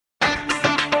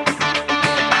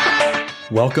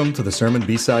Welcome to the Sermon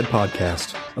B-Side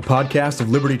Podcast, a podcast of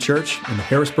Liberty Church in the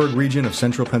Harrisburg region of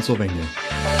central Pennsylvania.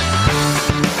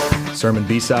 Sermon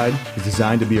B-Side is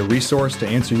designed to be a resource to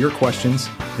answer your questions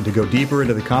and to go deeper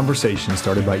into the conversation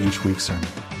started by each week's sermon.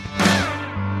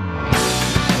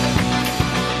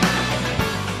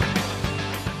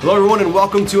 Hello, everyone, and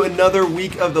welcome to another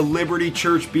week of the Liberty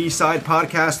Church B-Side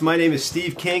Podcast. My name is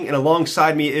Steve King, and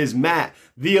alongside me is Matt,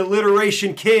 the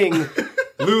Alliteration King,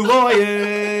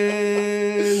 Luloyan.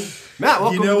 Matt,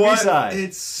 welcome to B-Side.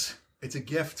 It's a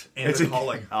gift and a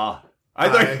calling. I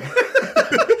thought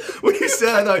when you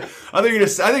said, I thought you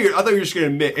were just going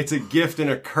to admit it's a gift and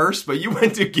a curse, but you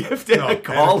went to gift and a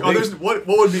calling.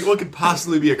 What could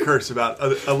possibly be a curse about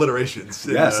alliterations?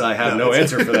 Yes, I have no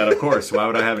answer for that. Of course, why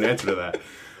would I have an answer to that?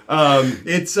 I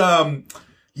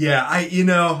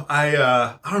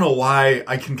don't know why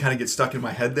I can kind of get stuck in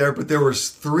my head there, but there was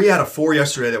 3 out of 4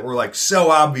 yesterday that were like so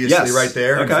obviously right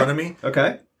there in front of me.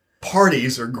 Okay.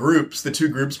 Parties or groups, the 2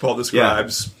 groups Paul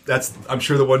describes. Yeah. That's, I'm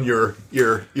sure, the one you're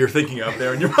thinking of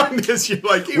there in your mind is you're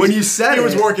like, he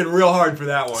was working real hard for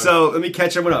that one. So let me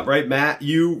catch everyone up, right, Matt?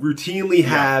 You routinely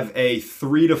have a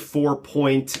 3 to 4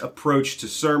 point approach to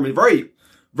sermon. Very,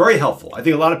 very helpful. I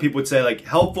think a lot of people would say like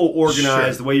helpful,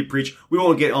 organized, the way you preach. We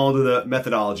won't get all into the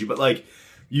methodology, but like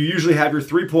you usually have your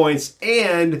 3 points,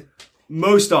 and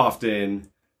most often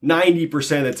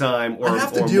 90% of the time, or I'd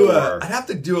have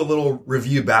to do a little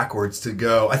review backwards to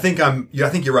go. I think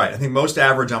you're right. I think most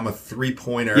average I'm a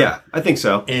 3-pointer. Yeah, I think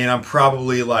so. And I'm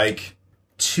probably like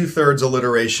 2/3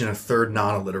 alliteration, 1/3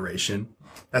 non-alliteration.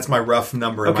 That's my rough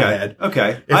number in my head.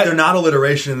 Okay. If they're not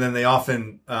alliteration, then they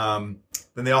often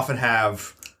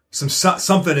have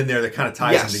something in there that kind of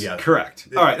ties them together. Correct.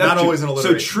 All right. Not always an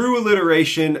alliteration. So true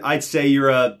alliteration, I'd say you're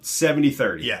a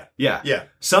 70-30. Yeah.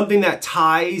 Something that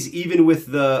ties even with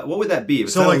the, what would that be?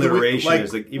 If so like alliteration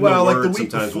the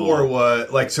week before was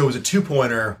it was a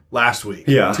 2-pointer last week.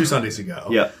 Yeah. 2 Sundays ago.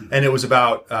 Yeah. And it was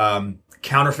about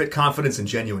counterfeit confidence and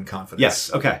genuine confidence.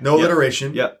 Yes. Okay. No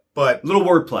alliteration. Yep. But little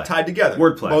wordplay tied together.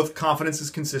 Wordplay. Both confidence is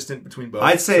consistent between both.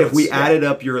 I'd say if we added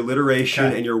up your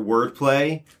alliteration and your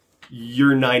wordplay,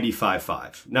 you're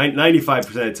 95.5. 95%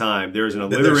 of the time, there's an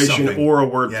alliteration or a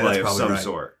wordplay of some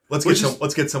sort.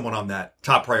 Let's get someone on that.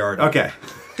 Top priority. Okay.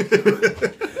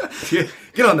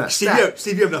 Get on that.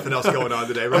 Steve, you have nothing else going on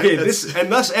today, right? Okay,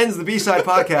 thus ends the B-Side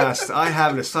Podcast. I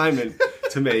have an assignment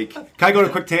to make. Can I go on a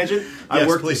quick tangent?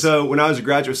 Please. So when I was a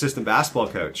graduate assistant basketball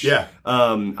coach,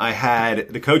 I had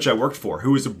the coach I worked for,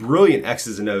 who was a brilliant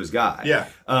X's and O's guy. Yeah.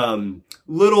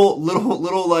 Little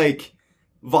like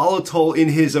volatile in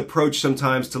his approach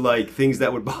sometimes to like things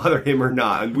that would bother him or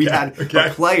not. And we had a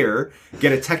player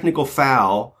get a technical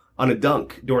foul on a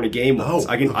dunk during a game once.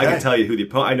 I can tell you who the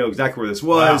opponent. I know exactly where this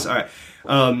was. Wow.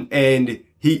 All right. And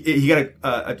he got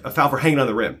a foul for hanging on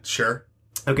the rim. Sure.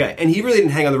 Okay. And he really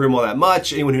didn't hang on the rim all that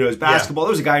much. Anyone who knows basketball,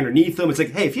 there was a guy underneath him. It's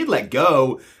like, hey, if he'd let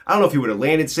go, I don't know if he would have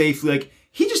landed safely. Like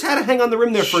he just had to hang on the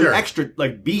rim there for an extra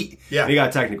like beat. Yeah. And he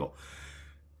got technical.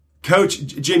 Coach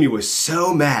Jimmy was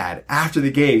so mad after the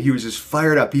game. He was just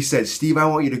fired up. He said, Steve, I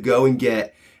want you to go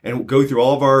through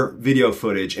all of our video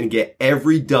footage and get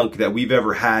every dunk that we've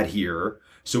ever had here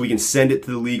so we can send it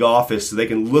to the league office so they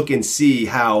can look and see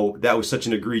how that was such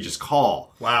an egregious call.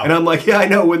 Wow. And I'm like, yeah, I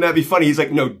know. Wouldn't that be funny? He's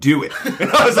like, no, do it. And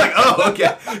I was like, oh,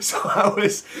 okay. So you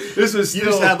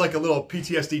just had like a little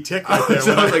PTSD tick right there.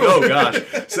 So I was like, oh gosh.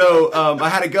 So I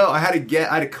had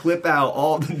to clip out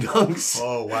all the dunks.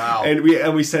 Oh wow. And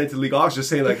we sent it to the league office just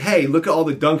saying like, hey, look at all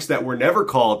the dunks that were never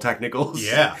called technicals.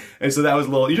 Yeah. And so that was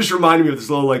you just reminded me of this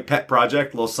little like pet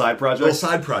project, little side project.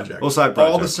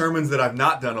 All the sermons that I've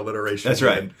not done alliteration. That's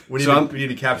right. We need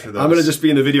to capture those. I'm going to just be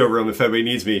in the video room if everybody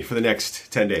needs me for the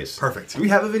next 10 days. Perfect. Do we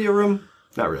have a video room?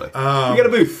 Not really. We got a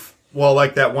booth. Well,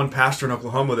 like that one pastor in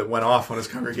Oklahoma that went off on his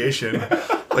congregation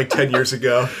like 10 years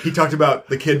ago. He talked about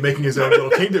the kid making his own little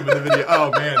kingdom in the video.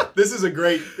 Oh man, this is a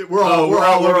great.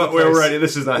 We're ready.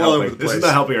 This is not helping. This is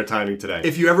not helping our timing today.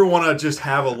 If you ever want to just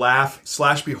have a laugh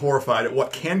 / be horrified at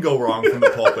what can go wrong from the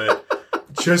pulpit,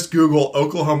 just Google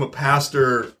Oklahoma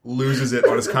pastor loses it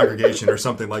on his congregation or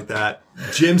something like that.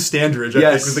 Jim Standridge,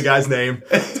 I think was the guy's name.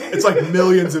 It's like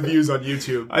millions of views on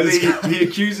YouTube. I think he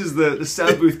accuses the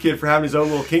sound booth kid for having his own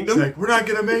little kingdom. He's like, we're not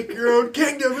going to make your own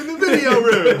kingdom in the video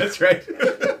room. That's right.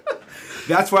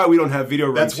 That's why we don't have video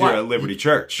rooms here at Liberty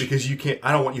Church. Because you can't.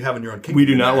 I don't want you having your own kingdom. We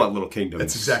do not want little kingdoms.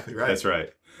 That's exactly right. That's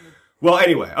right. Well,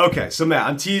 anyway, okay. So Matt,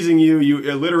 I'm teasing you.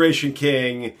 You alliteration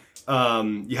king.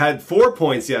 You had 4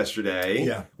 points yesterday.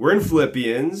 Yeah. We're in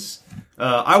Philippians.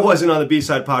 I wasn't on the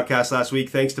B-Side podcast last week.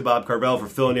 Thanks to Bob Carvel for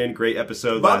filling in. Great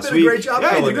episode last week. Bob did a great job.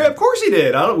 Yeah, he did great. Of course he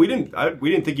did. We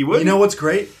didn't think he would. You know what's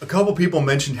great? A couple people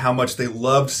mentioned how much they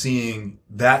loved seeing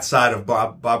that side of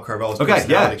Bob Carvel's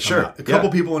personality come out. A couple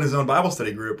people in his own Bible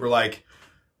study group were like,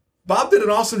 Bob did an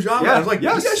awesome job. Yeah, I was like, you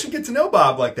guys should get to know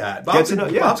Bob like that. Bob's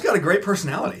got a great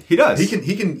personality. He does. He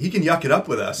can yuck it up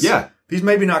with us. Yeah. He's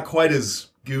maybe not quite as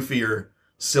goofy or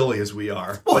silly as we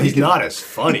are. Well, he's not as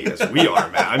funny as we are,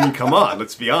 man. I mean, come on,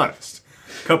 let's be honest.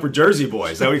 Couple Jersey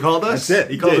boys, is that what he called us? That's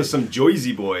it. He called us some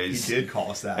Joyzy boys. He did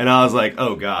call us that. And I was like,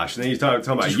 oh gosh. And then he's talking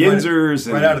about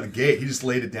Yinzers. Right out of the gate, he just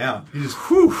laid it down. He just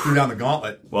threw down the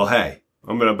gauntlet. Well, hey,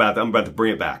 I'm about to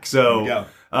bring it back. So, there we go.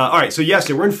 All right. So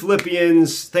yesterday we're in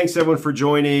Philippians. Thanks everyone for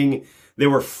joining. There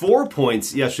were 4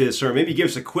 points yesterday in the sermon. Maybe give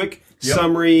us a quick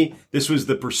summary. This was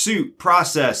the pursuit,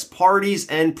 process, parties,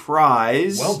 and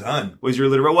prize. Well done. Was your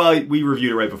literal? Well, we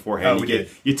reviewed it right beforehand. Oh, we did.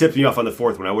 You tipped me off on the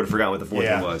 4th one. I would have forgotten what the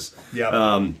 4th one was.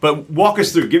 Yeah. But walk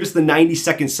us through. Give us the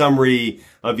 90-second summary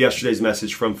of yesterday's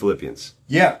message from Philippians.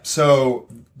 Yeah. So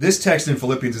this text in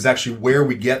Philippians is actually where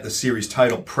we get the series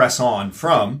title "Press On"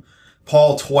 from.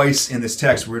 Paul twice in this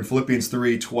text. We're in Philippians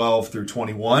 3:12 through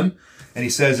 21. And he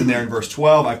says in there in verse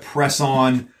 12, I press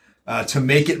on to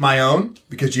make it my own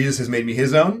because Jesus has made me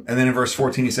his own. And then in verse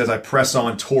 14, he says, I press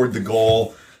on toward the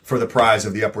goal for the prize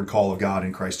of the upward call of God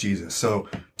in Christ Jesus. So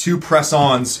 2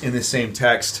 press-ons in this same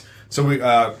text. So we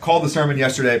called the sermon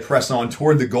yesterday, Press On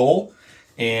Toward the Goal.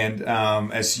 And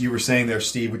as you were saying there,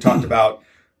 Steve, we talked about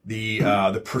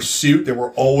the pursuit that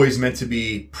we're always meant to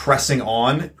be pressing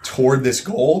on toward this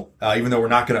goal. Even though we're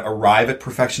not going to arrive at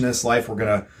perfection in this life, we're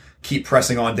going to keep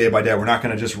pressing on day by day. We're not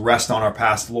going to just rest on our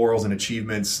past laurels and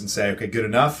achievements and say, okay, good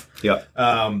enough. Yeah.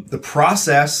 The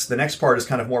process, the next part is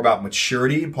kind of more about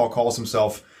maturity. Paul calls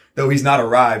himself, though he's not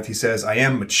arrived, he says, I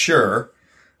am mature.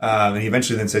 And he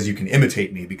eventually then says, you can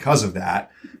imitate me because of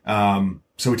that.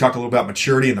 So we talked a little about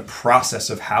maturity and the process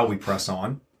of how we press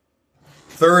on.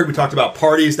 Third, we talked about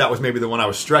parties. That was maybe the one I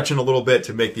was stretching a little bit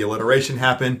to make the alliteration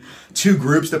happen. 2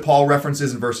 groups that Paul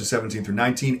references in verses 17 through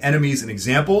 19, enemies and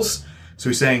examples. So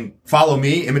he's saying, follow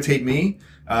me, imitate me,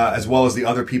 as well as the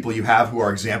other people you have who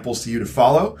are examples to you to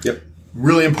follow. Yep.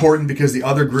 Really important because the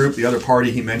other group, the other party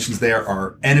he mentions there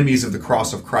are enemies of the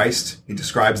cross of Christ. He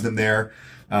describes them there.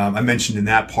 I mentioned in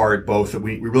that part both that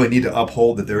we really need to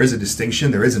uphold that there is a distinction.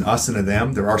 There is an us and a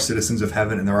them. There are citizens of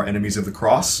heaven and there are enemies of the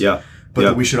cross. Yeah. But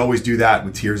that we should always do that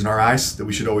with tears in our eyes, that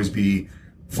we should always be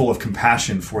full of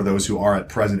compassion for those who are at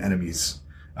present enemies.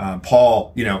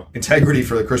 Paul, integrity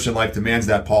for the Christian life demands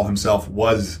that. Paul himself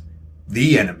was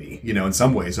the enemy, in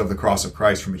some ways of the cross of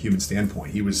Christ from a human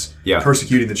standpoint. He was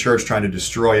persecuting the church, trying to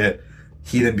destroy it.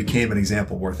 He then became an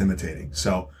example worth imitating.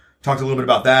 So talked a little bit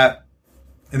about that.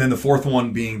 And then the 4th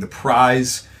one being the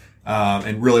prize.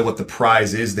 And really what the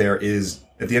prize is there is,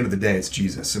 at the end of the day, it's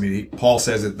Jesus. I mean, Paul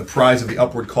says that the prize of the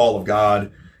upward call of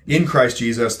God in Christ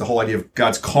Jesus, the whole idea of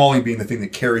God's calling being the thing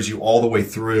that carries you all the way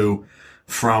through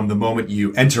from the moment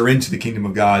you enter into the kingdom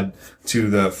of God to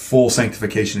the full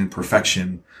sanctification and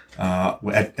perfection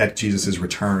at Jesus'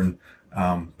 return.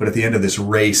 But at the end of this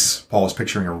race, Paul is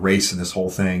picturing a race in this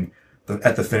whole thing.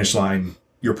 At the finish line,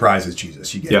 your prize is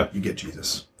Jesus. You get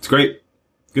Jesus. It's great.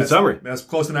 Good summary. That's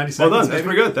close to 90 seconds. Well done. That's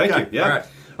pretty good. Thank you. Yeah.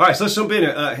 All right. So let's jump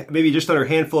in. Maybe just under a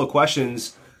handful of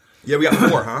questions. Yeah, we got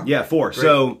 4, huh? Yeah, 4. Great.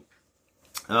 So,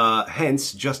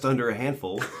 hence, just under a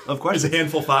handful of questions. Is a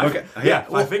handful 5? Okay. Yeah,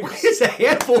 5 fingers. Is a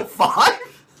handful 5?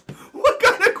 What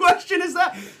kind of question is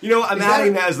that? I'm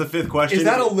adding that as the 5th question. Is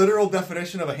that a literal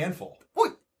definition of a handful?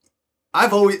 What?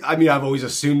 I've always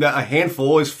assumed that a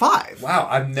handful is 5. Wow,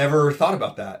 I've never thought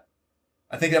about that.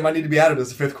 I think that might need to be added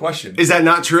as the 5th question. Is that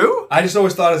not true? I just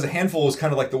always thought as a handful was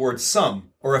kind of like the word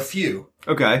some or a few.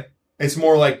 Okay. It's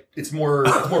more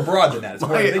broad than that. It's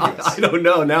more ambiguous. I don't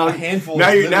know. Now a handful.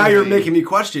 Now you're making me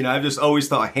question. I've just always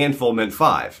thought a handful meant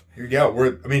 5. Here you go.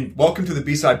 Welcome to the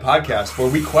B-Side podcast where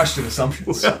we question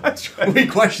assumptions. That's right. We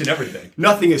question everything.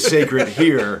 Nothing is sacred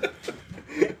here.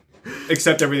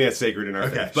 Except everything that's sacred in our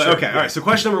faith. But sure, all right. So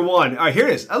question number 1. All right, here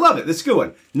it is. I love it. This is a good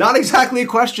one. Not exactly a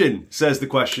question, says the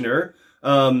questioner.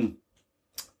 He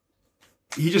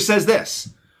just says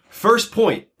this. First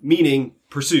point, meaning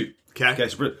pursuit. Okay.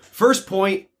 So first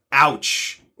point,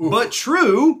 ouch. Ooh. But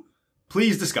true,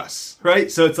 please discuss.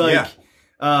 Right? So it's like,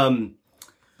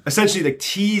 essentially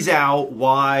tease out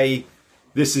why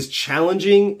this is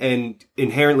challenging and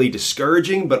inherently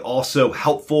discouraging, but also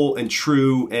helpful and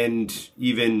true and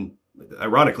even,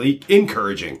 ironically,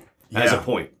 encouraging as a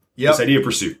point. This idea of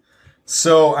pursuit.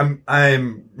 So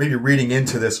I'm maybe reading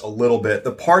into this a little bit.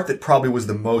 The part that probably was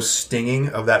the most stinging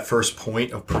of that first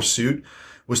point of pursuit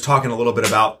was talking a little bit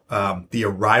about the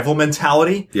arrival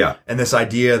mentality. Yeah. And this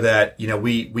idea that,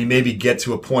 we maybe get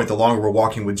to a point the longer we're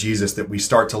walking with Jesus that we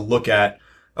start to look at,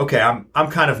 okay,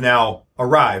 I'm kind of now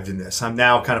arrived in this. I'm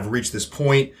now kind of reached this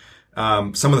point.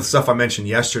 Some of the stuff I mentioned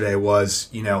yesterday was,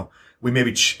 we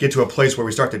maybe get to a place where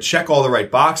we start to check all the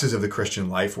right boxes of the Christian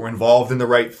life. We're involved in the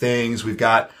right things. We've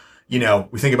got, we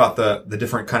think about the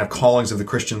different kind of callings of the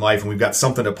Christian life, and we've got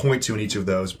something to point to in each of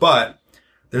those. But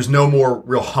there's no more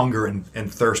real hunger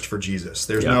and thirst for Jesus.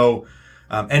 There's no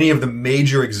any of the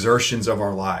major exertions of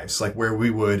our lives, like where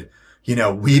we would,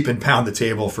 weep and pound the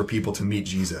table for people to meet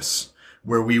Jesus,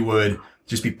 where we would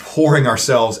just be pouring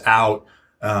ourselves out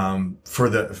for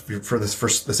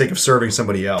the sake of serving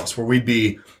somebody else, where we'd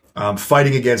be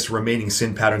fighting against remaining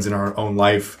sin patterns in our own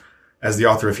life, as the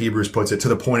author of Hebrews puts it, to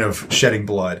the point of shedding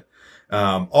blood.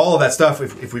 All of that stuff,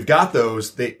 if we've got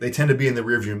those, they tend to be in the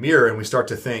rearview mirror, and we start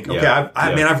to think, okay,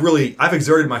 I've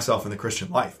exerted myself in the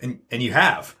Christian life, and you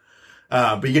have.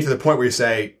 But you get to the point where you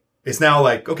say, it's now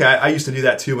like, okay, I used to do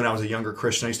that too when I was a younger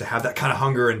Christian. I used to have that kind of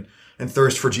hunger and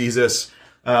thirst for Jesus.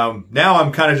 Now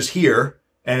I'm kind of just here,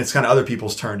 and it's kind of other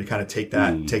people's turn to kind of take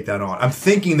that on. I'm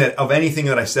thinking that of anything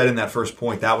that I said in that first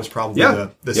point, that was probably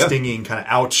the stinging kind of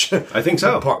ouch. I think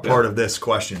so. part of this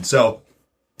question. So,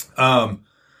 I'm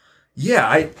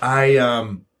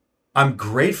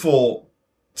grateful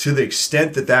to the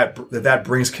extent that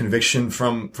brings conviction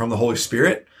from the Holy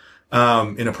Spirit,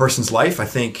 in a person's life. I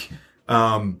think,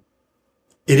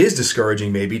 it is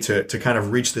discouraging maybe to kind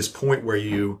of reach this point where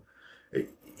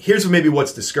here's maybe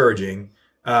what's discouraging,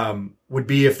 would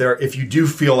be if you do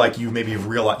feel like you maybe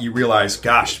realize,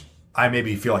 gosh, I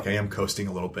maybe feel like I am coasting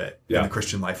a little bit in the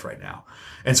Christian life right now.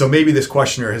 And so maybe this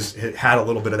questioner has had a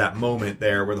little bit of that moment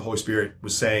there where the Holy Spirit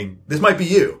was saying, this might be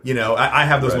you. I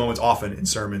have those moments often in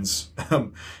sermons,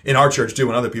 in our church too,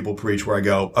 when other people preach, where I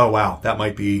go, oh wow, that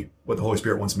might be what the Holy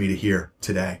Spirit wants me to hear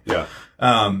today. Yeah.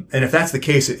 And if that's the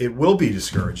case, it will be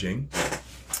discouraging.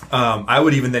 I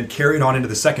would even then carry it on into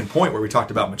the second point where we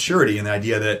talked about maturity and the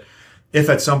idea that if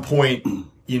at some point,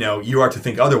 you are to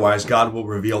think otherwise, God will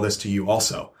reveal this to you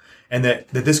also. And that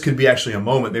this could be actually a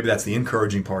moment, maybe that's the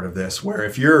encouraging part of this, where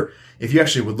if you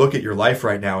actually would look at your life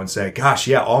right now and say, gosh,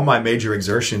 yeah, all my major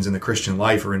exertions in the Christian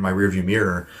life are in my rearview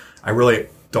mirror. I really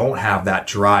don't have that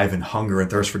drive and hunger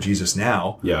and thirst for Jesus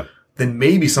now. Yeah. Then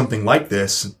maybe something like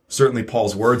this, certainly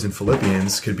Paul's words in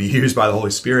Philippians, could be used by the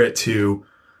Holy Spirit to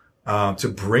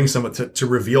bring to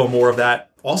reveal more of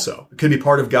that also. It could be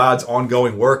part of God's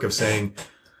ongoing work of saying,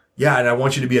 yeah, and I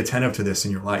want you to be attentive to this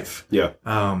in your life. Yeah.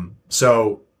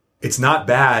 So it's not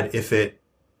bad if it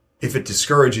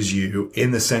discourages you,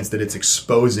 in the sense that it's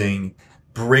exposing,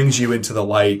 brings you into the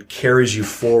light, carries you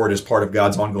forward as part of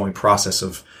God's ongoing process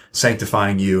of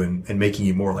sanctifying you and making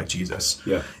you more like Jesus.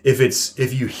 Yeah.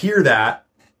 If you hear that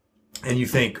and you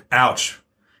think, ouch,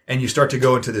 and you start to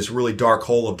go into this really dark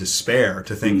hole of despair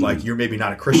to think like you're maybe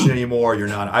not a Christian anymore, you're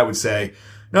not, I would say,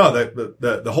 no,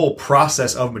 the whole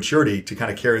process of maturity, to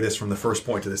kind of carry this from the first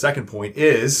point to the second point,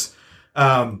 is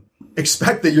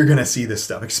expect that you're going to see this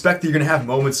stuff. Expect that you're going to have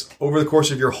moments over the course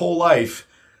of your whole life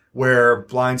where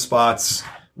blind spots,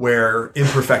 where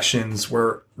imperfections,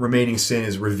 where remaining sin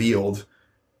is revealed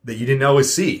that you didn't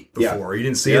always see before. Or you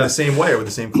didn't see it the same way or with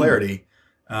the same clarity.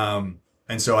 And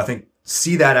so I think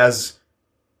see that as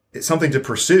something to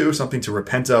pursue, something to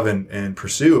repent of and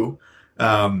pursue,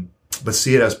 but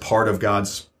see it as part of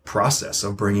God's process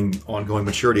of bringing ongoing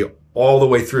maturity all the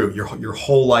way through your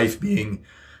whole life, being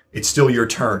it's still your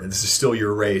turn and this is still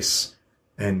your race,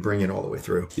 and bring it all the way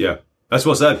through. Yeah, that's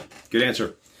well said. Good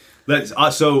answer.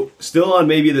 So still on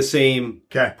maybe the same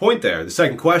point there. The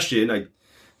second question, I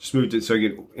just moved it so I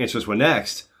can answer this one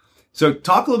next. So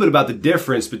talk a little bit about the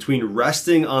difference between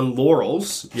resting on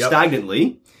laurels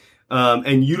stagnantly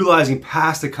and utilizing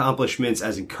past accomplishments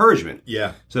as encouragement.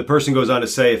 Yeah. So the person goes on to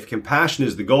say, if compassion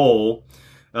is the goal,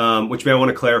 which may I want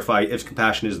to clarify, if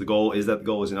compassion is the goal, is that the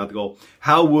goal, is it not the goal?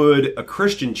 How would a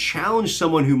Christian challenge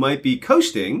someone who might be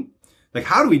coasting? Like,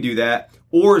 how do we do that?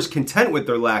 Or is content with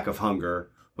their lack of hunger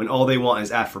when all they want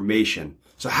is affirmation?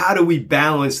 So how do we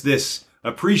balance this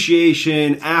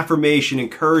appreciation, affirmation,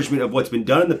 encouragement of what's been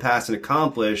done in the past and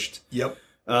accomplished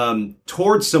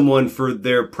towards someone for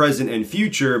their present and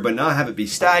future, but not have it be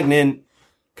stagnant?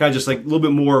 Kind of just like a little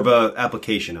bit more of a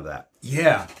application of that.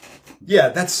 Yeah.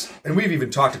 Yeah, and we've even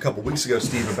talked a couple weeks ago,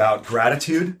 Steve, about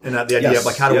gratitude and the idea of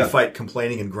like, how do we fight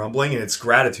complaining and grumbling? And it's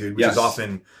gratitude, which is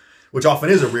often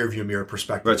is a rearview mirror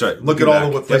perspective. That's right. Look at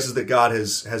all the places that God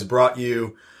has brought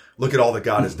you. Look at all that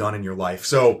God has done in your life.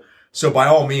 So by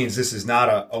all means, this is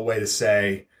not a way to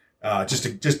say,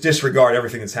 just disregard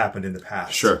everything that's happened in the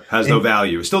past. Sure, has no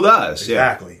value. It still does.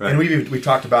 Exactly. Yeah, right. And we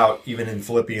talked about, even in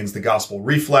Philippians, the gospel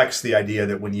reflex, the idea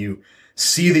that when you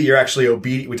see that you're actually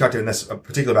obedient, we talked in this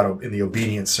particularly about in the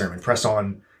obedience sermon, press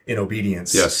on in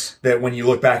obedience. Yes. That when you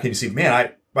look back and you see,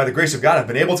 man, by the grace of God, I've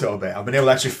been able to obey. I've been able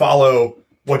to actually follow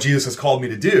what Jesus has called me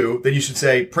to do. Then you should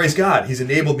say, praise God. He's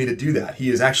enabled me to do that. He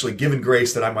has actually given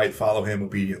grace that I might follow him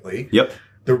obediently. Yep.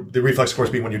 The reflex, of course,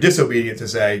 being when you're disobedient, to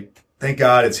say, thank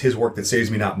God it's his work that saves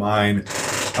me, not mine.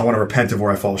 I want to repent of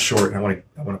where I fall short, and I want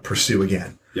to pursue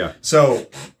again. Yeah. So,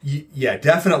 yeah,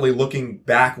 definitely looking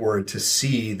backward to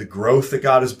see the growth that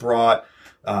God has brought,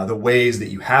 the ways that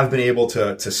you have been able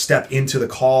to step into the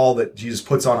call that Jesus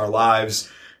puts on our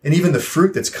lives, and even the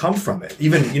fruit that's come from it.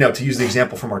 Even, to use the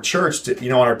example from our church,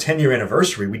 on our 10-year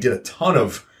anniversary, we did a ton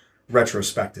of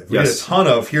retrospective. We did a ton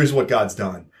of, here's what God's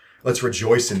done. Let's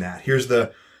rejoice in that.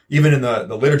 Even in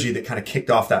the liturgy that kind of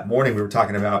kicked off that morning, we were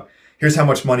talking about, here's how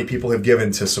much money people have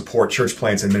given to support church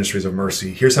plants and ministries of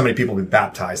mercy. Here's how many people have been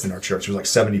baptized in our church. There's like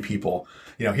 70 people,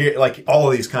 here, like all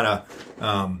of these kind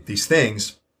of, these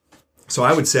things. So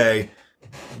I would say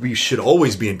we should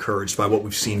always be encouraged by what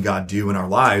we've seen God do in our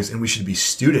lives, and we should be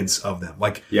students of them.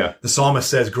 Like the psalmist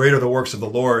says, great are the works of the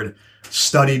Lord,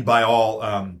 studied by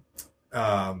all,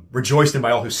 rejoiced in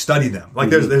by all who study them.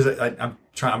 Like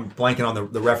I'm blanking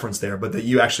on the reference there, but that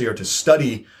you actually are to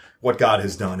study what God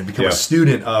has done and become a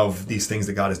student of these things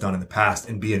that God has done in the past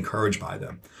and be encouraged by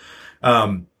them.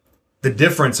 The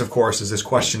difference, of course, as this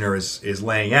questioner is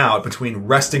laying out, between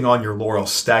resting on your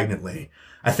laurels stagnantly,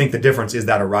 I think the difference is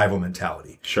that arrival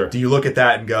mentality. Sure. Do you look at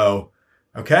that and go,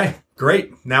 okay,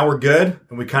 great, now we're good,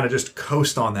 and we kind of just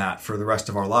coast on that for the rest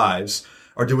of our lives?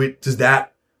 Or do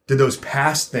those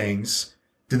past things,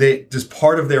 does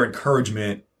part of their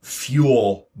encouragement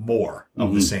fuel more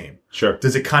of the same? Sure.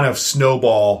 Does it kind of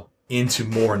snowball into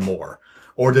more and more?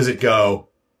 Or does it go,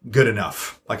 good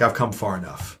enough? Like, I've come far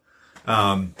enough.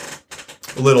 A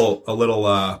little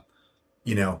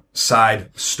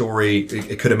side story.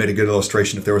 It could have made a good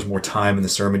illustration if there was more time in the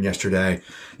sermon yesterday.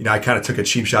 I kind of took a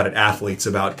cheap shot at athletes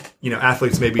about,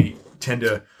 athletes maybe tend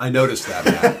to. I noticed that,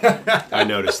 man. I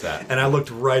noticed that. And I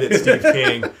looked right at Steve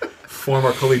King,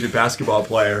 former collegiate basketball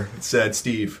player, and said,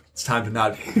 Steve, it's time to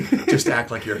not just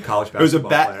act like you're a college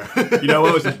basketball player. You know what?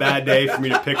 It was a bad day for me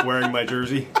to pick wearing my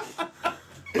jersey.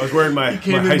 I was wearing my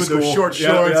came high in with school those short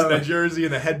shorts and the jersey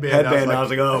and the headband. I was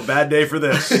like, oh, bad day for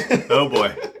this. Oh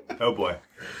boy.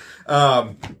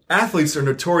 Athletes are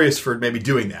notorious for maybe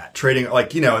doing that, trading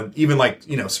even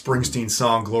Springsteen's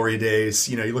song "Glory Days."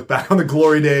 You look back on the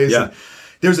Glory Days. Yeah. And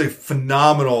there's a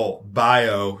phenomenal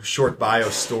short bio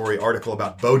story article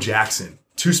about Bo Jackson,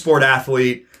 two-sport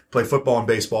athlete, played football and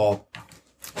baseball.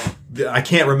 I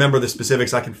can't remember the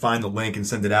specifics. I can find the link and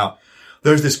send it out.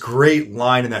 There's this great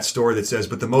line in that story that says,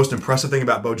 but the most impressive thing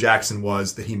about Bo Jackson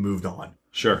was that he moved on.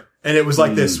 Sure. And it was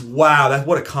like this, wow,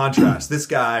 what a contrast. This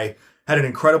guy had an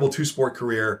incredible two-sport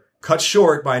career, cut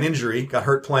short by an injury, got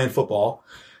hurt playing football,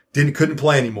 couldn't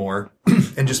play anymore,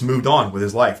 and just moved on with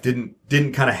his life. Didn't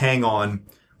kind of hang on,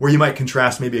 where you might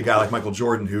contrast maybe a guy like Michael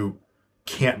Jordan who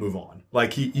can't move on.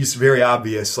 Like he's very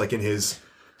obvious, like in his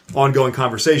ongoing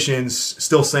conversations,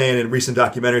 still saying in recent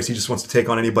documentaries he just wants to take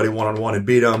on anybody one-on-one and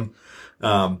beat them.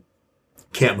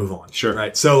 Can't move on. Sure.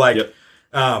 Right. So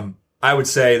I would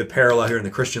say the parallel here in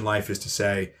the Christian life is to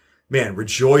say, man,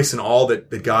 rejoice in all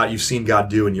that you've seen God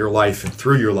do in your life and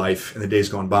through your life in the days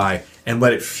gone by, and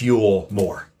let it fuel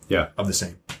more of the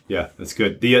same. Yeah, that's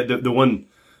good. The one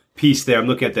piece there, I'm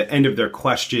looking at the end of their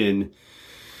question.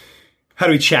 How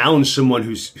do we challenge someone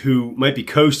who might be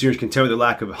coasting or is content with the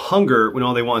lack of hunger when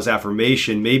all they want is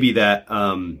affirmation? Maybe that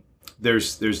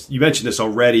there's you mentioned this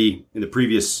already in the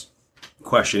previous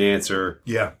question answer.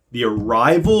 Yeah. The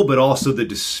arrival, but also the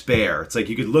despair. It's like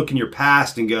you could look in your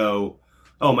past and go,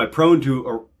 oh, am I prone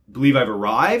to believe I've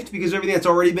arrived because of everything that's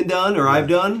already been done or I've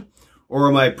done? Or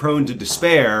am I prone to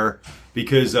despair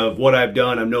because of what I've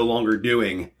done I'm no longer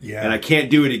doing? Yeah. And I can't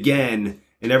do it again.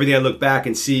 And everything I look back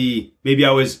and see, maybe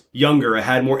I was younger, I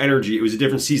had more energy, it was a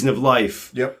different season of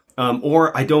life. Yep.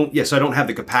 Or I don't have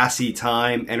the capacity,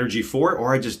 time, energy for it,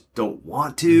 or I just don't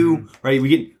want to, right?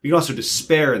 We can also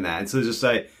despair in that. And so just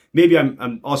maybe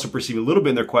I'm also perceiving a little bit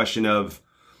in their question of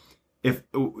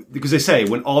because they say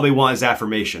when all they want is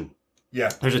affirmation. Yeah.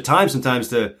 There's a time sometimes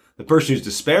to the person who's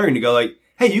despairing to go like,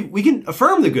 hey, we can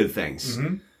affirm the good things.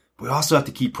 Mm-hmm. But we also have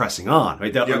to keep pressing on,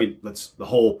 right? I mean, that's the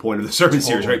whole point of the sermon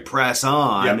series, right? Press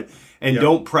on and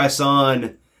don't press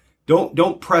on.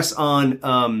 Don't press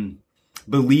on,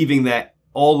 believing that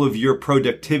all of your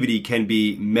productivity can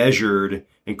be measured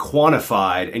and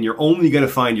quantified, and you're only going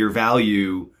to find your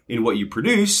value in what you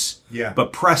produce, Yeah.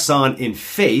 but press on in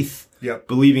faith, Yep.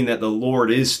 believing that the Lord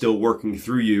is still working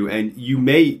through you. And you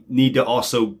may need to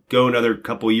also go another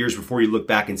couple of years before you look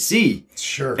back and see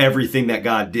Sure. everything that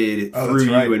God did through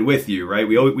that's right. you and with you, right?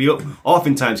 We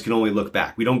oftentimes can only look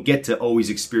back. We don't get to always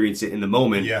experience it in the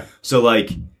moment. Yeah. So like,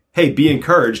 hey, be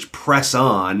encouraged, press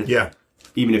on, Yeah.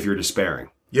 even if you're despairing.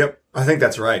 Yep. I think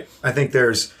that's right. I think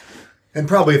and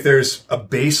probably if there's a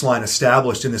baseline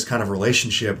established in this kind of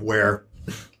relationship where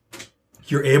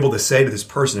you're able to say to this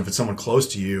person, if it's someone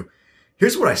close to you,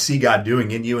 here's what I see God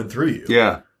doing in you and through you.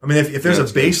 Yeah. I mean, if there's a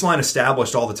baseline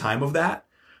established all the time of that,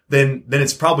 then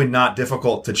it's probably not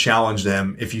difficult to challenge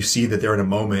them if you see that they're in a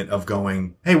moment of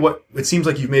going, hey, it seems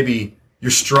like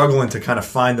you're struggling to kind of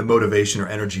find the motivation or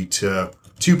energy to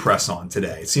press on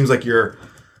today. It seems like you're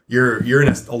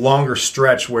in a longer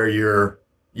stretch where you're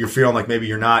feeling like maybe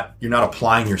you're not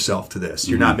applying yourself to this.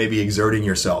 You're not maybe exerting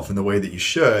yourself in the way that you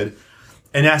should,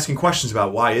 and asking questions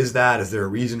about why is that? Is there a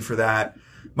reason for that?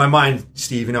 My mind,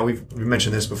 Steve, we've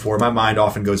mentioned this before. My mind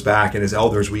often goes back, and as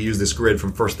elders, we use this grid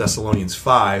from 1 Thessalonians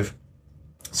 5.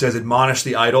 It says, admonish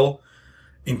the idle,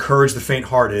 encourage the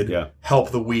faint-hearted,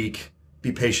 help the weak,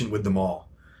 be patient with them all.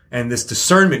 And this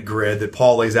discernment grid that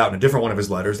Paul lays out in a different one of his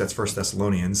letters, that's 1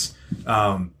 Thessalonians,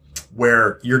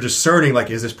 where you're discerning, like,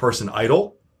 is this person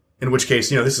idle? In which case,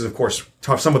 this is, of course,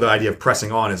 some of the idea of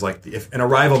pressing on is like, if an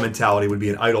arrival mentality would be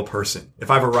an idle person.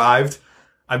 If I've arrived,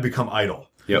 I've become idle.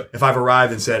 Yep. If I've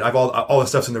arrived and said, I've all the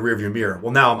stuff's in the rearview mirror,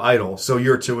 well, now I'm idle. So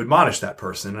you're to admonish that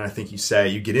person. And I think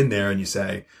you get in there and you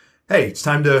say, hey, it's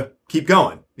time to keep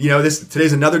going.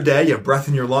 Today's another day. You have breath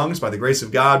in your lungs by the grace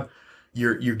of God.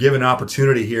 You're given an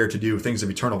opportunity here to do things of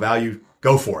eternal value.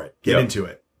 Go for it. Get into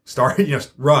it. Start,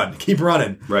 run, keep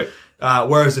running. Right.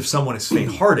 Whereas if someone is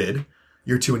faint-hearted,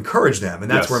 you're to encourage them.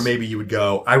 And that's where maybe you would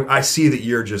go, I see that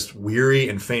you're just weary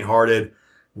and faint-hearted,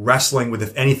 wrestling with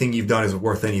if anything you've done is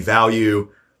worth any value.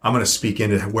 I'm going to speak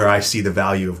into where I see the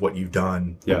value of what you've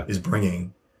done is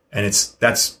bringing. And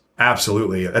that's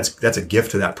absolutely, that's a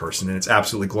gift to that person. And it's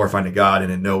absolutely glorifying to God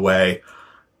and in no way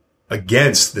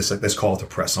against this call to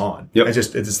press on. Yep.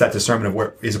 It's that discernment of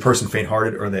where is a person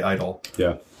faint-hearted or are they idle?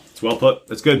 Yeah. It's well put.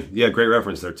 That's good. Yeah. Great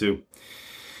reference there too.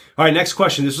 All right, next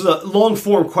question. This was a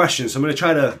long-form question, so I'm going to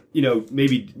try to,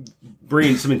 maybe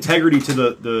bring some integrity to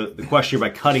the question by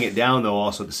cutting it down, though,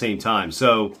 also at the same time.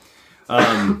 So,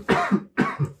 so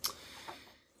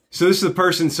this is the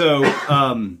person. So,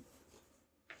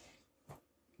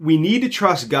 we need to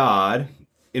trust God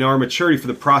in our maturity for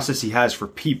the process He has for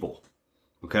people.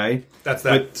 Okay, that's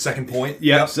that second point.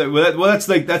 Yeah. Yep. So, that's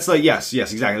like yes,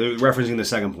 exactly. Referencing the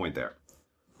second point there.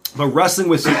 But wrestling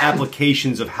with some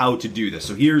applications of how to do this.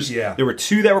 So there were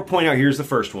two that were pointed out. Here's the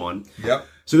first one. Yep.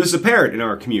 So this is a parent in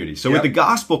our community. So with the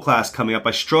gospel class coming up,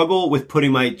 I struggle with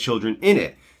putting my children in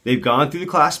it. They've gone through the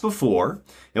class before,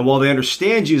 and while they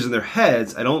understand Jesus in their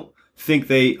heads, I don't think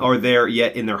they are there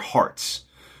yet in their hearts.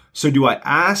 So do I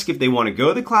ask if they want to go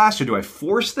to the class, or do I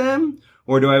force them,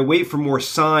 or do I wait for more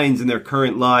signs in their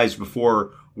current lives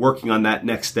before working on that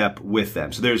next step with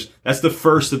them? So that's the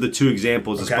first of the two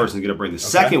examples this person's going to bring. The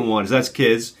second one is that's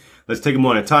kids. Let's take them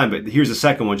one at a time. But here's the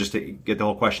second one, just to get the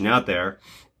whole question out there.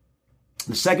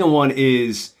 The second one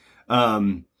is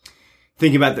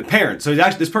thinking about the parent. So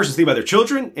this person's thinking about their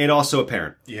children and also a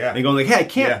parent. Yeah. And going like,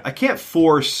 hey, I can't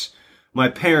force my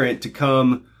parent to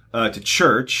come to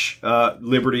church,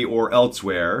 Liberty or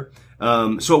elsewhere.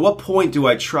 So at what point do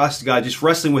I trust God? Just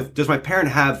wrestling with, does my parent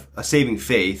have a saving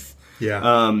faith? Yeah.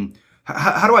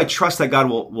 How do I trust that God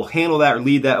will handle that or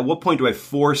lead that? At what point do I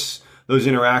force those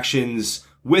interactions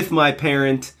with my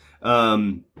parent,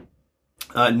 knowing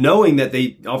that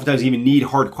they oftentimes even need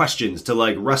hard questions to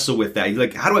like wrestle with that?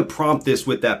 Like, how do I prompt this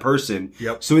with that person?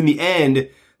 Yep. So in the end,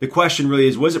 the question really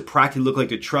is, what does it practically look like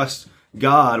to trust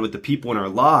God with the people in our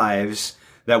lives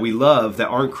that we love that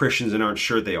aren't Christians and aren't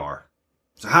sure they are?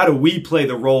 So how do we play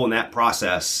the role in that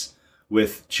process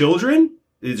with children?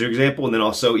 Is your example, and then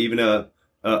also even a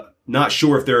not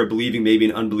sure if they're a believing, maybe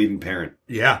an unbelieving parent.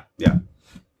 Yeah.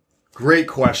 Great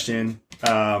question.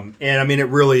 And I mean, it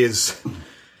really is.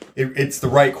 It's the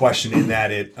right question in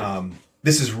that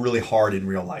this is really hard in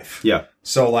real life. Yeah.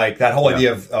 So like that whole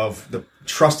idea of the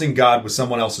trusting God with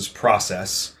someone else's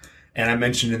process. And I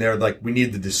mentioned in there, like, we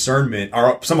need the discernment.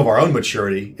 Some of our own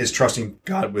maturity is trusting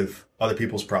God with other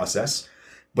people's process.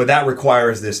 But that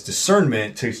requires this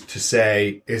discernment to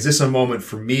say, is this a moment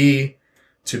for me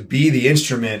to be the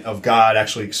instrument of God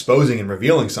actually exposing and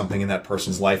revealing something in that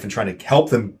person's life and trying to help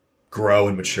them grow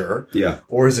and mature? Yeah.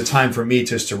 Or is it time for me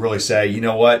just to really say, you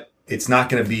know what? It's not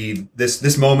going to be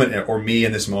this moment, or me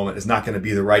in this moment is not going to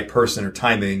be the right person or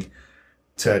timing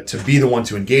to be the one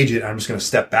to engage it. I'm just going to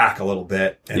step back a little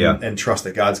bit and trust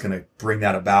that God's going to bring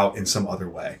that about in some other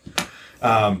way.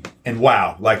 And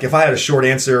wow, like if I had a short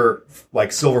answer,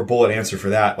 like silver bullet answer for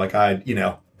that, like I'd,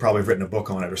 probably have written a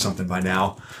book on it or something by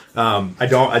now. I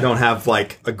don't have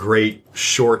like a great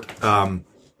short,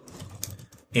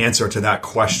 answer to that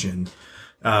question.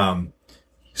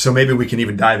 So maybe we can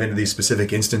even dive into these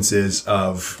specific instances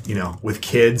of, with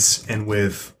kids and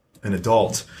with an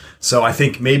adult. So I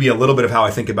think maybe a little bit of how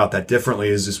I think about that differently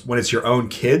is just when it's your own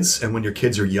kids and when your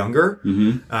kids are younger,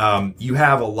 you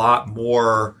have a lot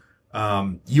more,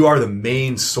 you are the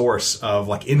main source of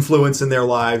like influence in their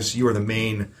lives. You are the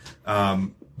main,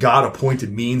 God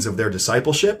appointed means of their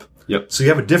discipleship. Yep. So you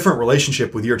have a different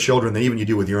relationship with your children than even you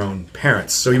do with your own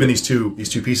parents. So even these two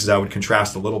pieces I would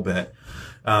contrast a little bit.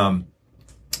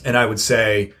 And I would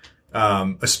say,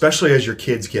 especially as your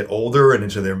kids get older and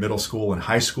into their middle school and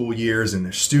high school years and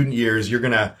their student years, you're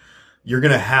going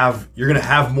to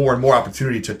have more and more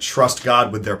opportunity to trust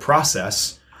God with their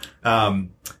process.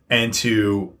 And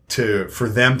for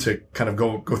them to kind of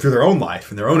go through their own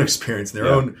life and their own experience and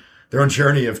their own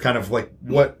journey of kind of like,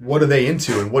 what are they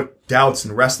into and what doubts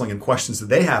and wrestling and questions do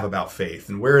they have about faith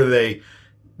and where are they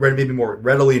maybe more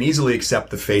readily and easily accept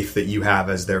the faith that you have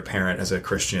as their parent, as a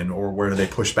Christian, or where do they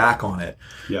push back on it?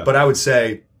 Yeah. But I would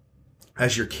say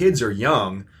as your kids are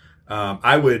young,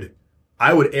 I would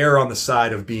err on the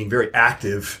side of being very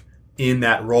active in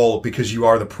that role because you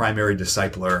are the primary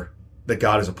discipler that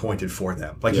God has appointed for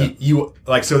them.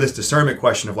 Like so this discernment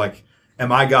question of like,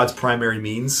 am I God's primary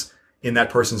means in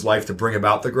that person's life to bring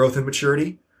about the growth and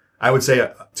maturity? I would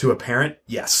say to a parent,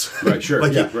 yes. Right, sure.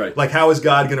 Like, like how is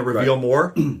God going to reveal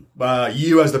more?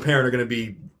 You as the parent are going to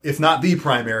be, if not the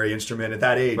primary instrument at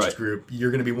that age group,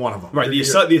 you're going to be one of them. Right.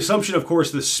 The assumption, of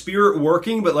course, the Spirit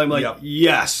working, but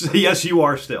yes, you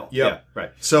are still. Yep. Yeah.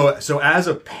 Right. So as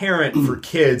a parent for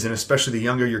kids, and especially the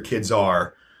younger your kids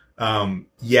are,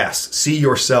 yes, see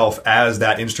yourself as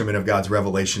that instrument of God's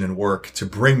revelation and work to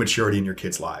bring maturity in your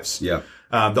kids' lives. Yeah.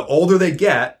 The older they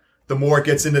get, the more it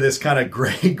gets into this kind of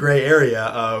gray area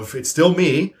of it's still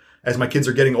me as my kids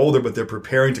are getting older, but they're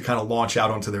preparing to kind of launch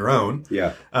out onto their own.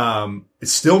 Yeah.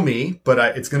 It's still me,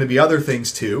 but it's going to be other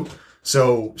things too.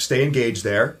 So stay engaged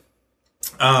there.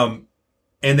 And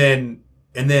then,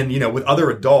 with other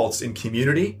adults in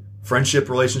community, friendship,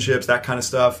 relationships, that kind of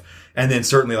stuff. And then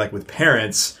certainly like with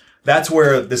parents, that's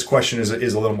where this question is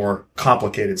a little more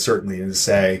complicated, certainly, and to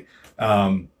say,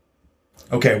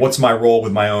 okay, what's my role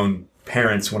with my own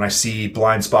parents when I see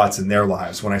blind spots in their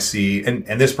lives, when I see,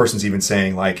 and this person's even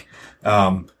saying like,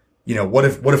 what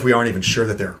if we aren't even sure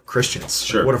that they're Christians?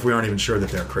 Sure. What if we aren't even sure that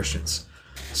they're Christians?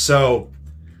 So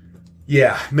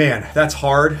yeah, man, that's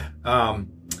hard.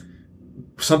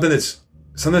 Something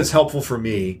that's helpful for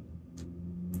me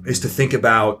is to think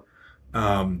about,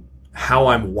 how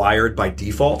I'm wired by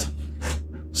default.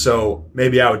 So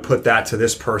maybe I would put that to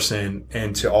this person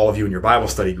and to all of you in your Bible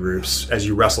study groups as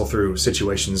you wrestle through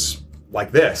situations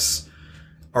like this.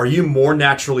 Are you more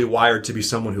naturally wired to be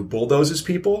someone who bulldozes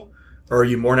people? Or are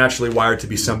you more naturally wired to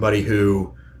be somebody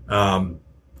who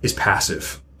is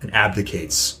passive and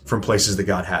abdicates from places that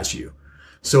God has you?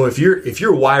 So if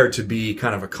you're wired to be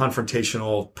kind of a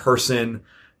confrontational person,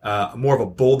 more of a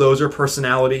bulldozer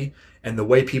personality, and the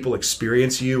way people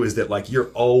experience you is that like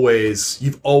you've always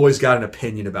got an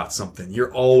opinion about something.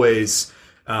 You're always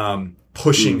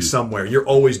pushing somewhere. You're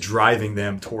always driving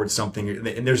them towards something.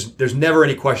 And there's never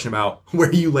any question about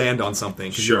where you land on something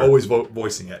because you're always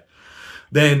voicing it.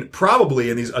 Then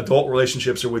probably in these adult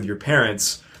relationships or with your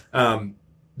parents,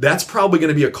 that's probably going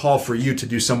to be a call for you to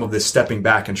do some of this stepping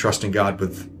back and trusting God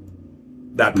with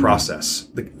that process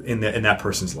in that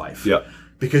person's life. Yeah.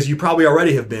 Because you probably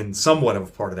already have been somewhat of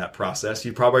a part of that process.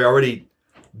 You've probably already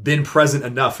been present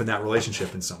enough in that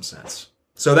relationship in some sense.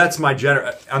 So that's my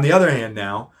on the other hand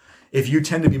now, if you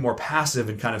tend to be more passive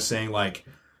and kind of saying like,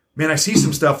 man, I see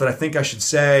some stuff that I think I should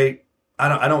say.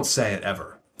 I don't say it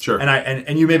ever. Sure.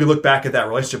 And you maybe look back at that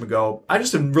relationship and go, I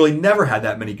just have really never had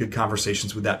that many good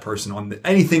conversations with that person on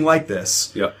anything like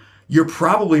this. Yeah. You're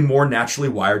probably more naturally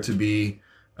wired to be,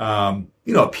 a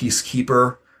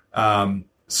peacekeeper,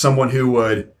 someone who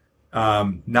would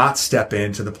not step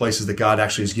into the places that God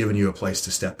actually has given you a place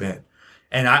to step in.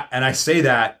 And I say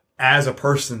that as a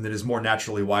person that is more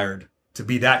naturally wired to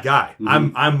be that guy.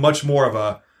 Mm-hmm. I'm much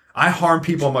more I harm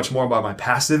people much more by my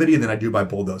passivity than I do by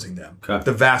bulldozing them. Okay.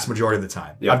 The vast majority of the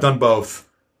time. Yeah. I've done both.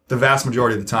 The vast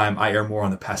majority of the time I err more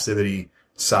on the passivity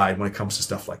side when it comes to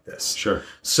stuff like this. Sure.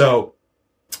 So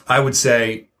I would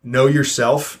say, know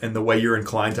yourself and the way you're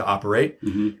inclined to operate,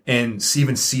 and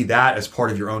even see that as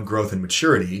part of your own growth and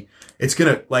maturity. It's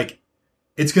going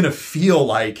to feel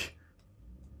like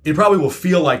it probably will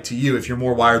feel like to you, if you're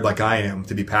more wired like I am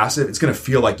to be passive, it's going to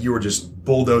feel like you were just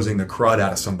bulldozing the crud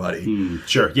out of somebody.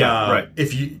 Sure. Yeah. Right.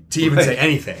 If you to even say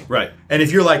anything. Right. And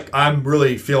if you're like, I'm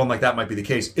really feeling like that might be the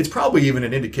case, it's probably even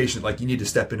an indication that like you need to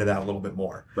step into that a little bit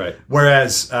more. Right.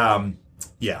 Whereas,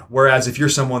 Whereas if you're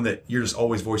someone that you're just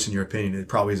always voicing your opinion, it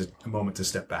probably is a moment to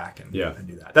step back and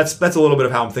do that. That's a little bit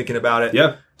of how I'm thinking about it.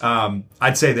 Yeah.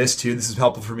 I'd say this too. This is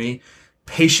helpful for me.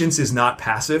 Patience is not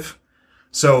passive.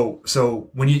 So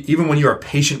when you are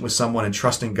patient with someone and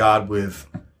trusting God with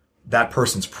that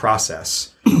person's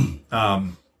process,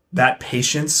 that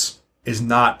patience is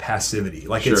not passivity.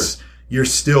 Like you're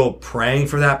still praying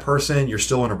for that person. You're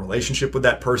still in a relationship with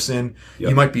that person. Yep.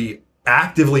 You might be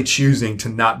actively choosing to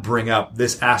not bring up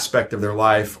this aspect of their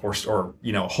life or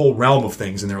a whole realm of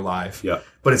things in their life. Yeah.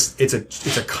 But it's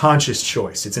a conscious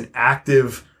choice. It's an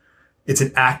active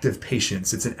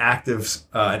patience. It's an active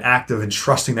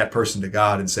entrusting that person to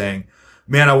God and saying,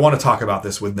 man, I want to talk about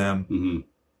this with them,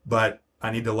 but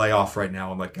I need to lay off right now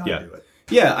and let God do it.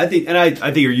 Yeah, I think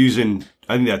you're using,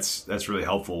 I think that's really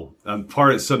helpful.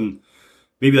 Part of some,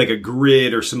 maybe like a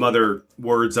grid or some other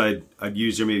words I'd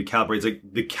use there, maybe calibrate. It's like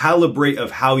the calibrate of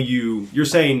how you're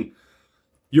saying,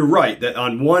 you're right, that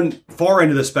on one far end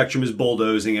of the spectrum is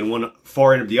bulldozing and one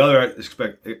far end of the other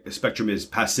spectrum is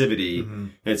passivity.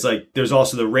 And it's like, there's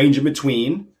also the range in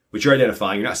between, which you're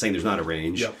identifying. You're not saying there's not a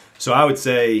range. Yep. So I would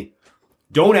say,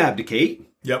 don't abdicate.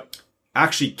 Yep.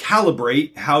 Actually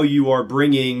calibrate how you are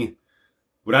bringing,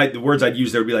 the words I'd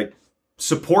use there would be like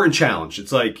support and challenge.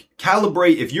 It's like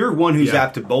calibrate. If you're one who's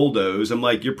apt to bulldoze, I'm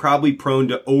like, you're probably prone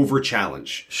to over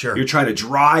challenge. Sure. You're trying to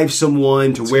drive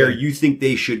someone to where you think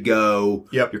they should go.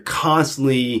 Yep. You're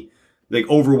constantly like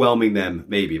overwhelming them,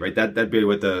 maybe, right? That'd be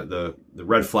what the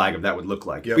red flag of that would look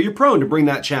like. Yep. But you're prone to bring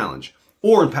that challenge.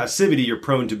 Or in passivity, you're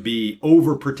prone to be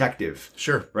overprotective.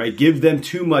 Sure. Right? Give them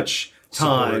too much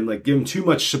time, like give them too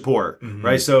much support,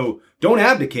 right? So don't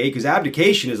abdicate, because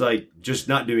abdication is like just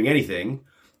not doing anything.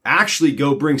 Actually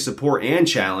go bring support and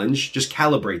challenge, just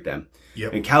calibrate them.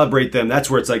 Yep. And calibrate them. That's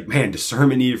where it's like, man,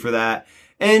 discernment needed for that.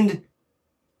 And,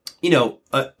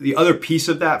 the other piece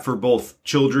of that for both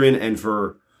children and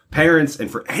for parents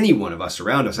and for any one of us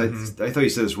around us, I thought you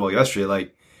said this well yesterday,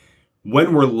 like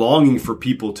when we're longing for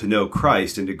people to know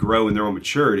Christ and to grow in their own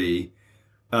maturity,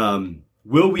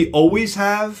 will we always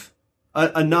have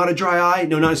a not a dry eye?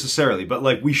 No, not necessarily, but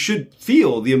like we should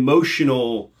feel the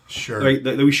emotional, right?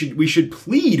 That we should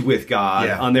plead with God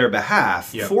on their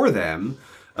behalf for them.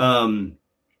 And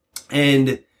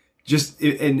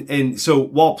so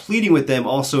while pleading with them,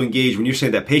 also engage when you're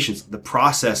saying that patience, the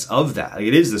process of that, like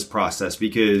it is this process,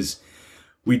 because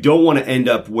we don't want to end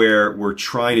up where we're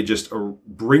trying to just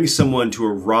bring someone to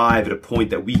arrive at a point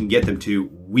that we can get them to.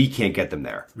 We can't get them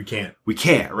there. We can't,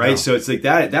 right? No. So it's like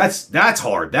that's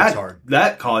hard. That's hard.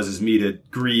 That causes me to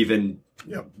grieve and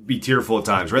be tearful at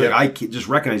times, right? Like I just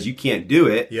recognize you can't do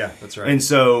it. Yeah, that's right. And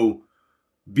so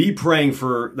be praying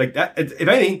for like that. If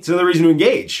anything, it's another reason to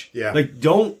engage. Yeah. Like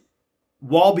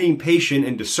while being patient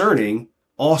and discerning,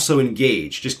 also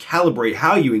engage. Just calibrate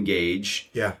how you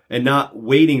engage. Yeah. And not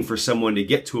waiting for someone to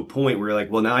get to a point where you're like,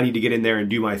 well, now I need to get in there and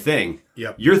do my thing.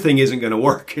 Yep. Your thing isn't going to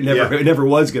work. It never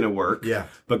was going to work. Yeah.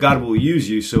 But God will use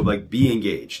you. So like be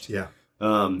engaged. Yeah.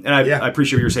 And I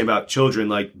appreciate what you're saying about children,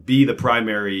 like be the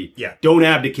primary. Yeah. Don't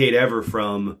abdicate ever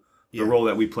from the role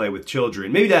that we play with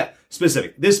children. Maybe that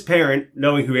specific, this parent,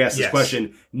 knowing who asked this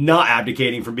question, not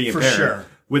abdicating from being a parent. Sure.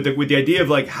 With the idea of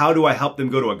like, how do I help them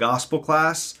go to a gospel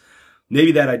class?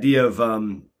 Maybe that idea of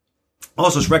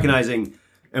also just recognizing,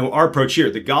 and our approach here,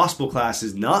 the gospel class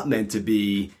is not meant to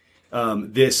be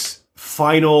this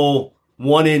final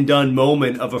one and done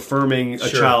moment of affirming a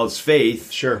child's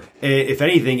faith. Sure. If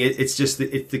anything, it's just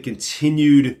it's the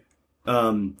continued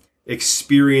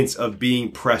experience of being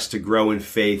pressed to grow in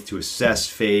faith, to assess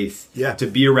faith, to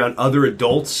be around other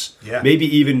adults, maybe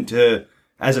even to,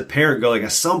 as a parent, go like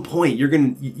at some point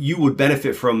you would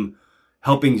benefit from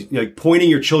helping, pointing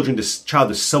your child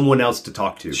to someone else to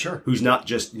talk to. Sure. Who's not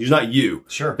you.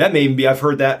 Sure. That may even be, I've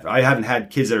heard that. I haven't had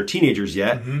kids that are teenagers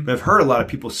yet, but I've heard a lot of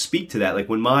people speak to that. Like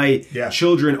when my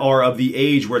children are of the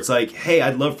age where it's like, hey,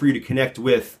 I'd love for you to connect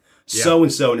with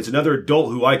so-and-so, and it's another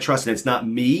adult who I trust and it's not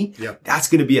me. Yep. That's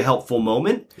going to be a helpful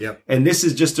moment. Yep. And this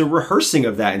is just a rehearsing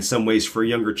of that in some ways for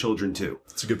younger children too.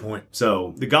 That's a good point.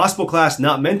 So the gospel class,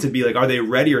 not meant to be like, are they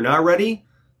ready or not ready?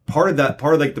 Part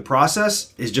of like the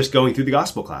process is just going through the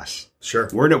gospel class. Sure.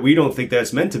 We don't think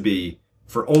that's meant to be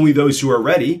for only those who are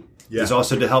ready. Yeah. It's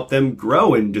also to help them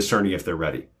grow in discerning if they're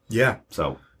ready. Yeah.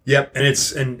 So. Yep. And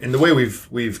it's, and the way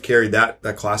we've carried that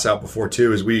class out before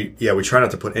too is we try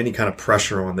not to put any kind of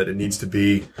pressure on that it needs to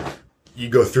be you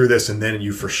go through this and then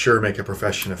you for sure make a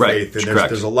profession of faith. And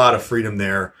there's a lot of freedom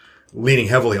there, leaning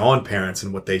heavily on parents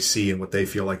and what they see and what they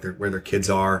feel like where their kids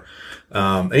are.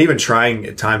 And even trying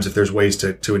at times if there's ways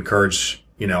to encourage,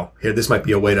 here, this might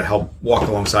be a way to help walk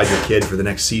alongside your kid for the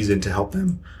next season to help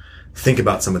them think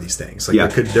about some of these things.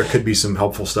 Like there could be some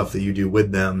helpful stuff that you do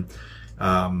with them,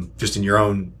 just in your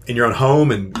own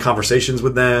home and conversations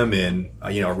with them and,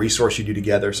 a resource you do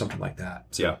together, something like that.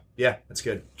 So, yeah, that's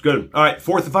good. Good. All right.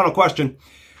 Fourth and final question.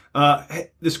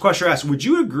 This question asks, would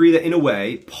you agree that in a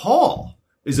way, Paul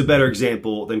is a better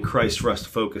example than Christ for us to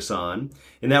focus on,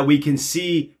 in that we can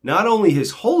see not only his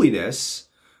holiness,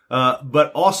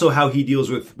 but also how he deals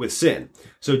with sin.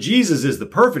 So Jesus is the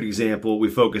perfect example we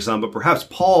focus on, but perhaps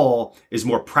Paul is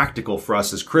more practical for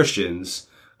us as Christians.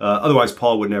 Otherwise,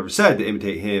 Paul would never said to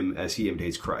imitate him as he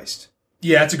imitates Christ.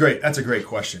 Yeah, that's a great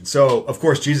question. So, of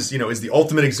course, Jesus, is the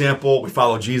ultimate example. We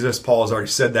follow Jesus. Paul has already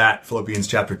said that, Philippians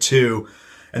chapter 2.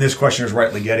 And this question is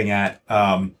rightly getting at,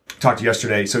 talked to you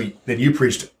yesterday. So then you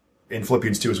preached in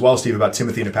Philippians 2 as well, Steve, about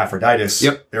Timothy and Epaphroditus.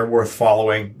 Yep. They're worth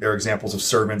following. They're examples of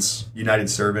servants, united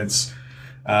servants.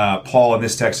 Paul in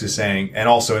this text is saying, and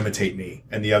also imitate me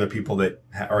and the other people that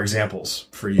are examples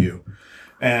for you.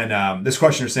 And this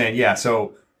question is saying,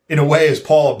 so in a way, is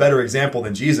Paul a better example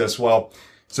than Jesus? Well,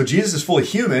 so Jesus is fully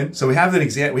human. So we have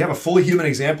a fully human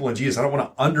example in Jesus. I don't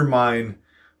want to undermine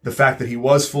the fact that he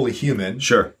was fully human.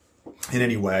 Sure. In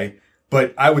any way.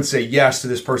 But I would say yes to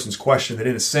this person's question that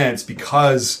in a sense,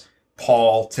 because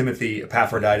Paul, Timothy,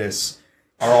 Epaphroditus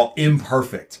are all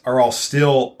imperfect, are all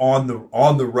still on the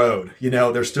road.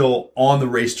 They're still on the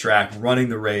racetrack, running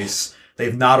the race.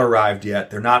 They've not arrived yet.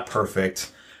 They're not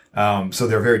perfect. So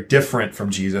they're very different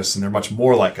from Jesus, and they're much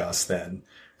more like us then,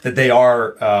 that they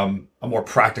are a more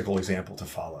practical example to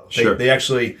follow. Sure. They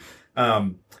actually,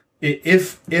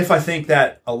 if I think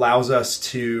that allows us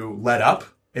to let up,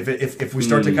 if we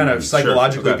start to kind of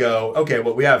psychologically go, okay,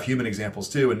 well, we have human examples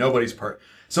too, and nobody's perfect.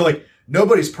 So like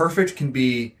nobody's perfect can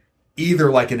be either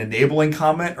like an enabling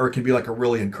comment or it can be like a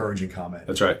really encouraging comment.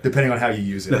 That's right. Depending on how you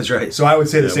use it. That's right. So I would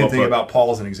say the same thing about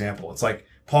Paul as an example. It's like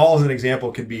Paul as an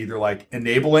example can be either like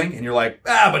enabling and you're like,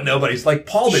 but nobody's like,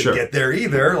 Paul didn't get there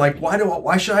either. Like,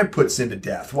 why should I put sin to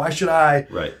death? Why should I,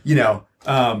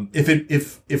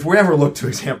 if we ever look to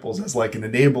examples as like an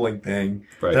enabling thing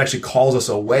that actually calls us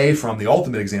away from the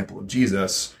ultimate example of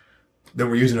Jesus, then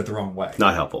we're using it the wrong way.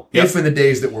 Not helpful. If in the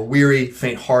days that we're weary,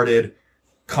 faint-hearted,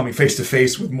 coming face to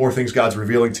face with more things God's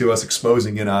revealing to us,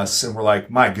 exposing in us, and we're like,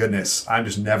 my goodness, I'm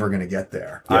just never going to get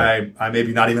there. Yeah. I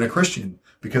maybe not even a Christian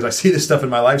because I see this stuff in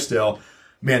my life still.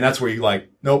 Man, that's where you like,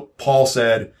 nope, Paul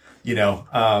said,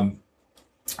 the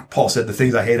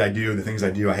things I hate, I do. The things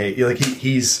I do, I hate. Like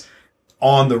he's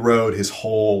on the road his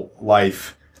whole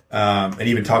life, and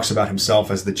even talks about himself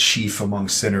as the chief among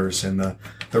sinners and the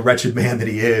wretched man that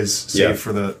he is, save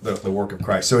for the work of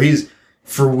Christ. So he's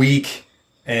for weak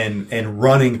and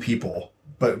running people.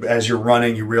 But as you're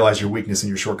running, you realize your weakness and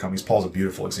your shortcomings. Paul's a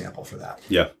beautiful example for that.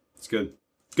 Yeah, it's good.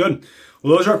 Good.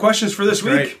 Well, those are our questions for this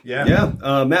week. Great.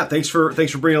 Yeah. Matt, thanks for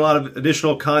bringing a lot of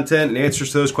additional content and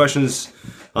answers to those questions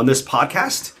on this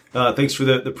podcast. Thanks for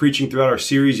the preaching throughout our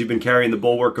series. You've been carrying the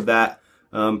bulwark of that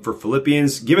for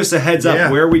Philippians. Give us a heads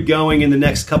up. Where are we going in the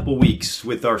next couple weeks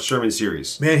with our sermon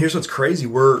series? Man, here's what's crazy.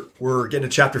 We're getting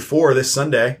to chapter 4 this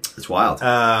Sunday. It's wild.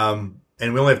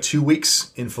 And we only have 2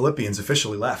 weeks in Philippians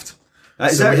officially left.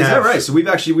 Is that right? So we've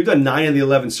done 9 of the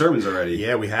 11 sermons already.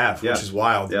 Yeah, we have, which is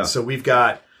wild. Yeah. So we've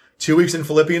got 2 weeks in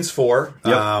Philippians 4.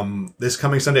 Yep. This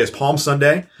coming Sunday is Palm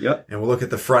Sunday. Yep. And we'll look at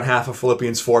the front half of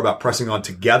Philippians 4 about pressing on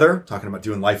together, talking about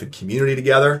doing life in community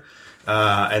together.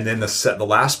 And then the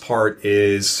last part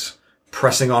is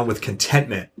pressing on with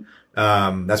contentment.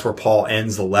 That's where Paul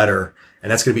ends the letter.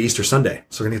 And that's going to be Easter Sunday.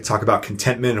 So we're going to talk about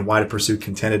contentment and why to pursue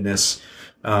contentedness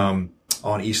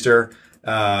on Easter.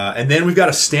 And then we've got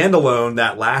a standalone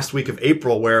that last week of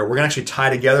April where we're going to actually tie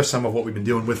together some of what we've been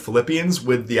doing with Philippians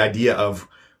with the idea of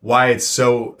why it's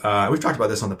so, we've talked about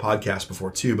this on the podcast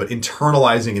before too, but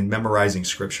internalizing and memorizing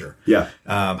scripture. Yeah.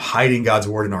 Hiding God's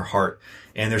word in our heart.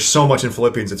 And there's so much in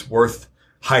Philippians it's worth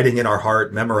hiding in our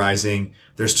heart, memorizing.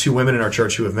 There's 2 women in our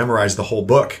church who have memorized the whole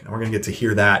book, and we're going to get to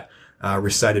hear that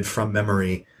recited from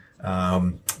memory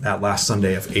that last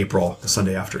Sunday of April, the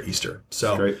Sunday after Easter.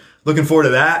 So looking forward to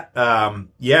that.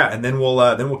 And then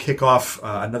we'll kick off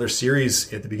another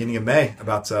series at the beginning of May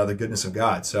about the goodness of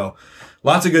God. So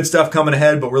lots of good stuff coming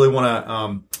ahead, but really want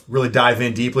to really dive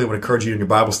in deeply. I would encourage you in your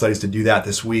Bible studies to do that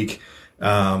this week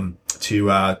to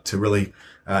really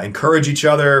encourage each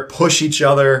other, push each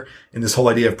other in this whole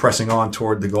idea of pressing on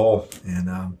toward the goal.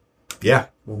 And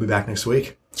we'll be back next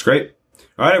week. It's great.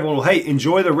 All right, everyone. Well, hey,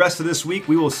 enjoy the rest of this week.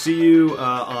 We will see you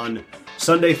on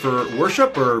Sunday for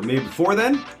worship, or maybe before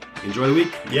then. Enjoy the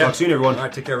week. Yeah. Talk soon, everyone. All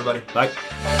right, take care, everybody. Bye.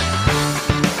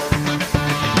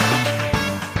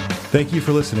 Thank you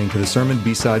for listening to the Sermon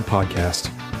B-Side Podcast.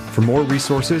 For more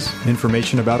resources and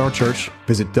information about our church,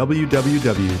 visit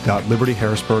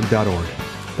www.libertyharrisburg.org.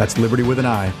 That's Liberty with an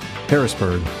I,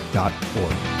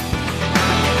 Harrisburg.org.